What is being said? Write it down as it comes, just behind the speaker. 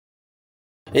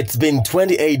It's been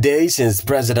 28 days since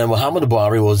President Muhammadu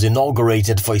Buhari was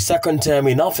inaugurated for his second term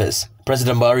in office.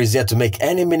 President Buhari is yet to make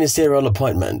any ministerial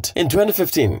appointment. In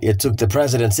 2015, it took the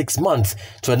president 6 months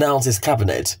to announce his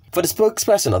cabinet. For the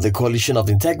spokesperson of the Coalition of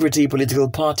Integrity Political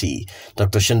Party,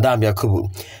 Dr. Shandam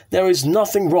Yakubu, there is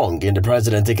nothing wrong in the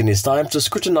president taking his time to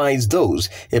scrutinize those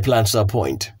he plans to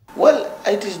appoint. Well,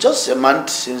 it is just a month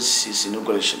since his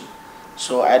inauguration.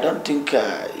 So I don't think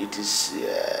it is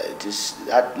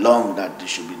that long that they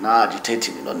should be now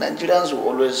agitating. Nigerians will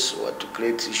always want to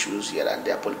create issues here and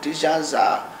there. Politicians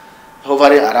are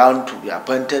hovering around to be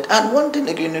appointed. And one thing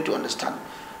again you need to understand,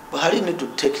 Buhari needs to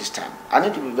take his time. I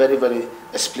need to be very, very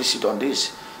explicit on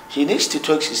this. He needs to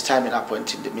take his time in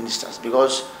appointing the ministers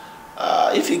because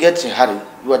if he gets in a hurry,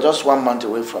 you are just 1 month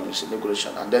away from his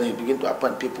inauguration and then he begin to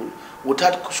appoint people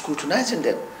without scrutinizing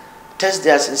them. Test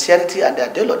their sincerity and their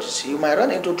ideologies. He might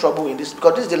run into trouble in this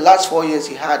because this is the last 4 years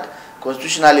he had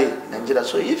constitutionally in Nigeria.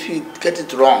 So if he gets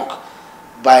it wrong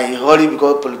by hurry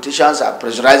because politicians are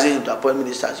pressurizing him to appoint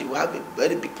ministers, he will have a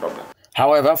very big problem.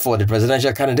 However, for the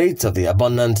presidential candidate of the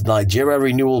abundant Nigeria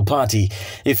Renewal Party,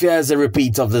 he fears a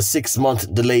repeat of the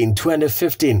 6-month delay in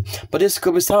 2015. But this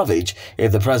could be salvaged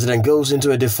if the president goes into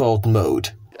a default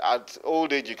mode. At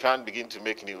old age, you can't begin to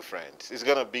make new friends. It's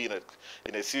going to be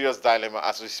in a serious dilemma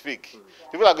as we speak.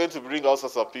 People are going to bring all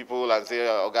sorts of people and say,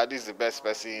 oh, God, this is the best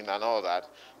person and all that.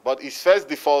 But his first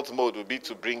default mode would be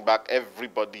to bring back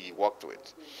everybody he worked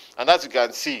with. And as you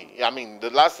can see, I mean, the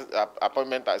last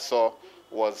appointment I saw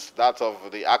was that of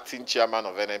the acting chairman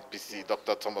of NNPC,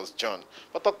 Dr. Thomas John.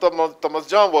 But Dr. Thomas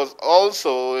John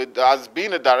has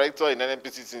been a director in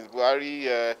NNPC since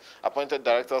Buhari appointed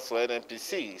directors for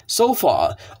NNPC. So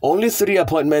far, only 3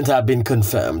 appointments have been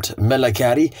confirmed. Mela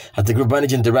Kari as the Group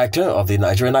Managing Director of the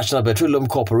Nigerian National Petroleum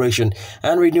Corporation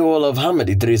and renewal of Hamid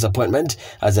Idris' appointment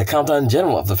as the Accountant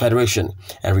General of the Federation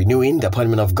and renewing the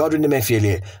appointment of Godwin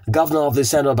Emefiele, Governor of the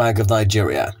Central Bank of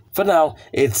Nigeria. For now,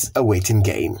 it's a waiting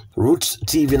game.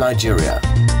 Rootstv Nigeria.